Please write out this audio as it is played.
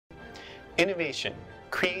Innovation,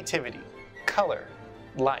 creativity, color,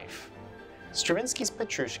 life. Stravinsky's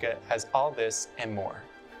Petrushka has all this and more.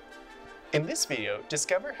 In this video,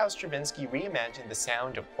 discover how Stravinsky reimagined the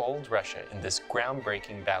sound of old Russia in this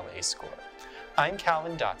groundbreaking ballet score. I'm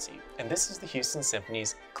Calvin Dotsey, and this is the Houston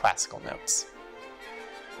Symphony's Classical Notes.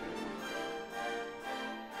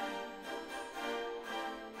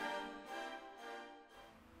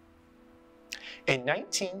 In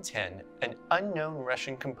 1910, an unknown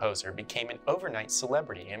Russian composer became an overnight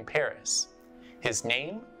celebrity in Paris. His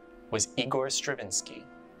name was Igor Stravinsky.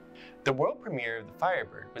 The world premiere of The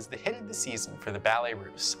Firebird was the hit of the season for the Ballet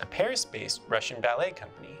Russe, a Paris-based Russian ballet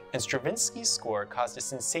company, and Stravinsky's score caused a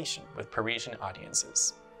sensation with Parisian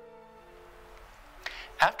audiences.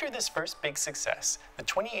 After this first big success, the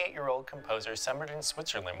 28-year-old composer summered in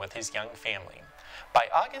Switzerland with his young family. By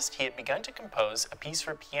August, he had begun to compose a piece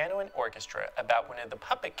for piano and orchestra about one of the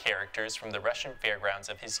puppet characters from the Russian fairgrounds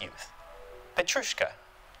of his youth, Petrushka.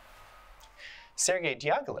 Sergei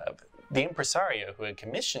Diaghilev, the impresario who had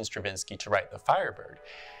commissioned Stravinsky to write The Firebird,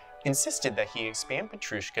 insisted that he expand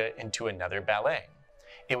Petrushka into another ballet.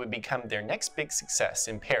 It would become their next big success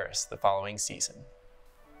in Paris the following season.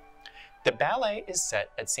 The ballet is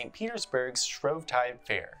set at St. Petersburg's Shrovetide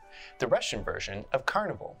Fair, the Russian version of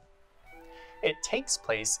Carnival. It takes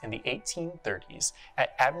place in the 1830s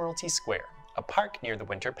at Admiralty Square, a park near the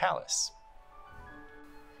Winter Palace.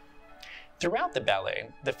 Throughout the ballet,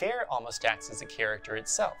 the fair almost acts as a character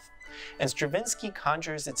itself, and Stravinsky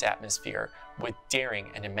conjures its atmosphere with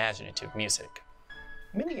daring and imaginative music.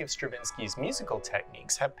 Many of Stravinsky's musical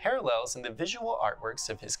techniques have parallels in the visual artworks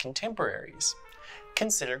of his contemporaries.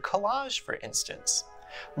 Consider collage, for instance.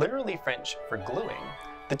 Literally French for gluing,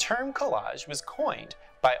 the term collage was coined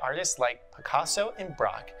by artists like Picasso and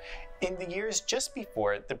Braque in the years just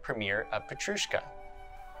before the premiere of Petrushka.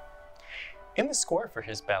 In the score for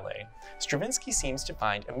his ballet, Stravinsky seems to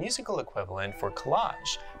find a musical equivalent for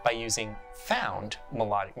collage by using found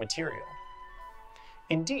melodic material.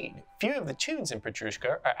 Indeed, few of the tunes in Petrushka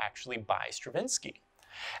are actually by Stravinsky.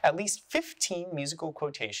 At least 15 musical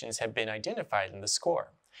quotations have been identified in the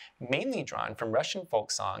score, mainly drawn from Russian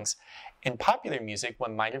folk songs and popular music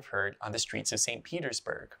one might have heard on the streets of St.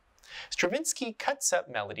 Petersburg. Stravinsky cuts up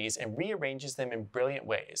melodies and rearranges them in brilliant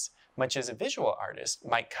ways, much as a visual artist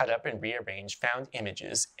might cut up and rearrange found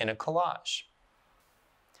images in a collage.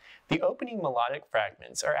 The opening melodic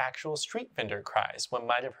fragments are actual street vendor cries one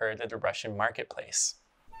might have heard at a Russian marketplace.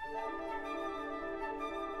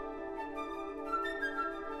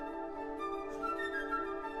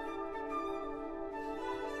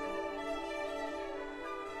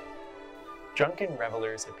 Drunken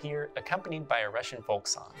revelers appear accompanied by a Russian folk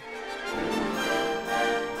song.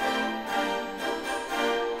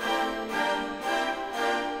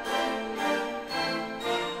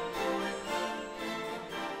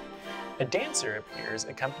 A dancer appears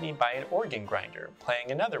accompanied by an organ grinder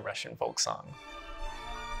playing another Russian folk song.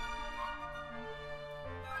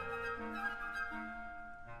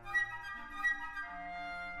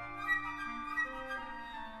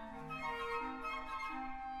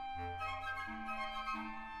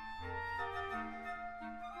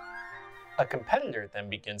 A competitor then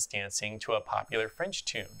begins dancing to a popular French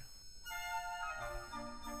tune.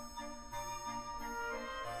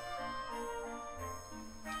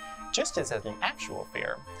 Just as at an actual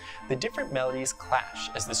fair, the different melodies clash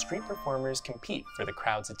as the street performers compete for the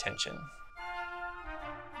crowd's attention.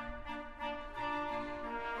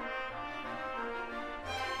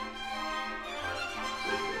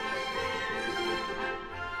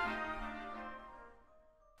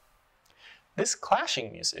 This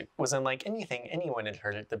clashing music was unlike anything anyone had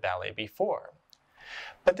heard at the ballet before.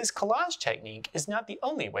 But this collage technique is not the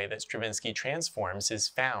only way that Stravinsky transforms his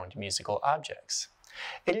found musical objects.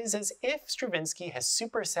 It is as if Stravinsky has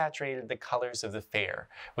supersaturated the colors of the fair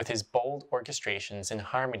with his bold orchestrations and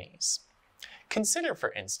harmonies. Consider,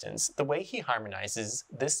 for instance, the way he harmonizes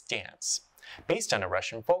this dance, based on a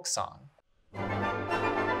Russian folk song.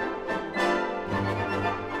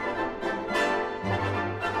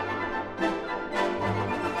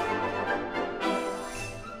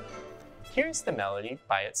 Here's the melody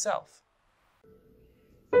by itself.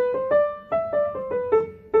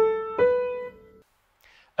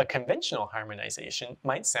 A conventional harmonization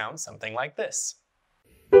might sound something like this.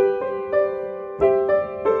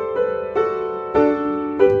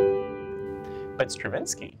 But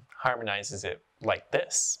Stravinsky harmonizes it like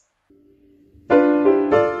this.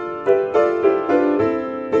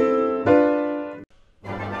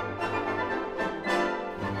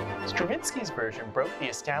 Stravinsky's version broke the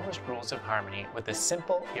established rules of harmony with a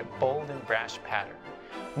simple yet bold and brash pattern,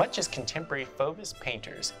 much as contemporary Fauvist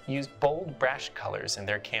painters used bold brash colors in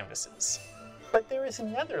their canvases. But there is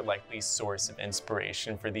another likely source of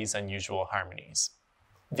inspiration for these unusual harmonies: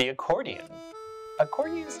 the accordion.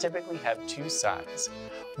 Accordions typically have two sides.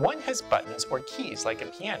 One has buttons or keys like a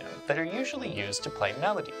piano that are usually used to play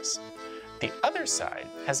melodies. The other side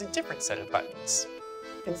has a different set of buttons.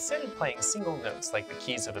 Instead of playing single notes like the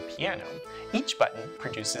keys of a piano, each button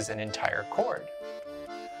produces an entire chord.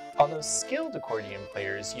 Although skilled accordion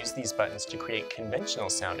players use these buttons to create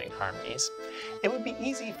conventional sounding harmonies, it would be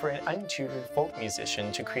easy for an untutored folk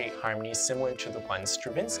musician to create harmonies similar to the ones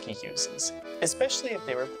Stravinsky uses, especially if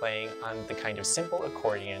they were playing on the kind of simple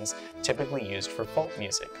accordions typically used for folk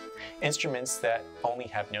music, instruments that only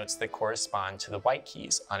have notes that correspond to the white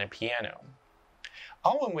keys on a piano.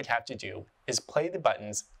 All one would have to do is play the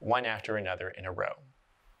buttons one after another in a row.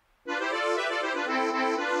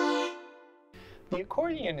 The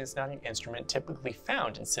accordion is not an instrument typically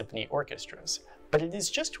found in symphony orchestras, but it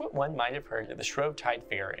is just what one might have heard at the Shrovetide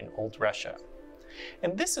Fair in Old Russia.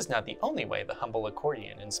 And this is not the only way the humble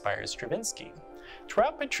accordion inspires Stravinsky.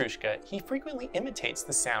 Throughout Petrushka, he frequently imitates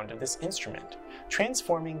the sound of this instrument,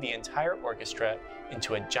 transforming the entire orchestra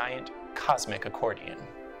into a giant cosmic accordion.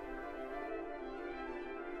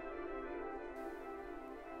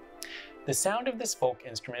 The sound of this folk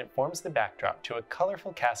instrument forms the backdrop to a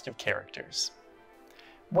colorful cast of characters.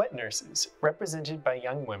 Wet nurses, represented by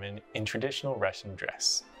young women in traditional Russian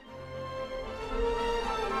dress.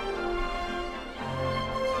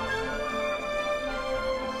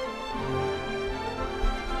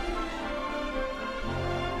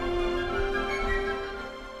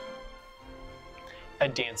 A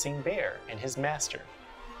dancing bear and his master.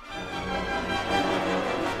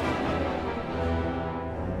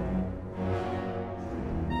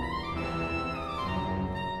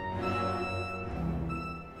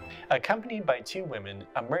 Accompanied by two women,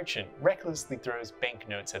 a merchant recklessly throws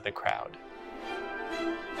banknotes at the crowd.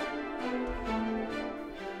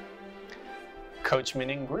 Coachmen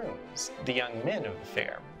and grooms, the young men of the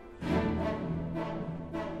fair.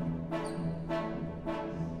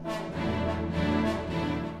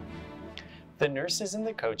 The nurses and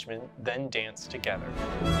the coachmen then dance together.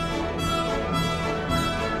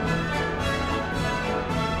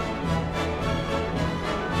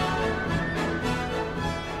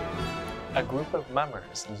 A group of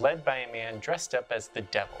mummers led by a man dressed up as the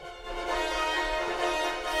devil.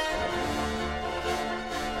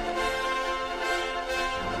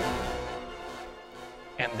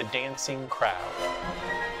 And the dancing crowd.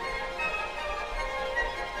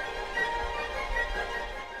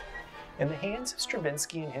 In the hands of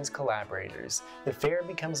Stravinsky and his collaborators, the fair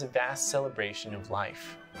becomes a vast celebration of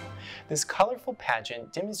life. This colorful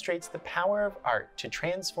pageant demonstrates the power of art to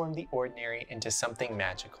transform the ordinary into something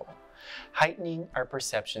magical, heightening our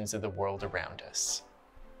perceptions of the world around us.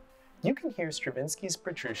 You can hear Stravinsky's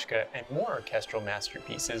Petrushka and more orchestral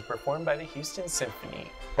masterpieces performed by the Houston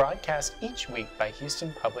Symphony, broadcast each week by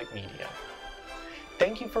Houston Public Media.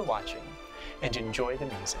 Thank you for watching, and enjoy the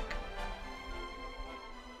music.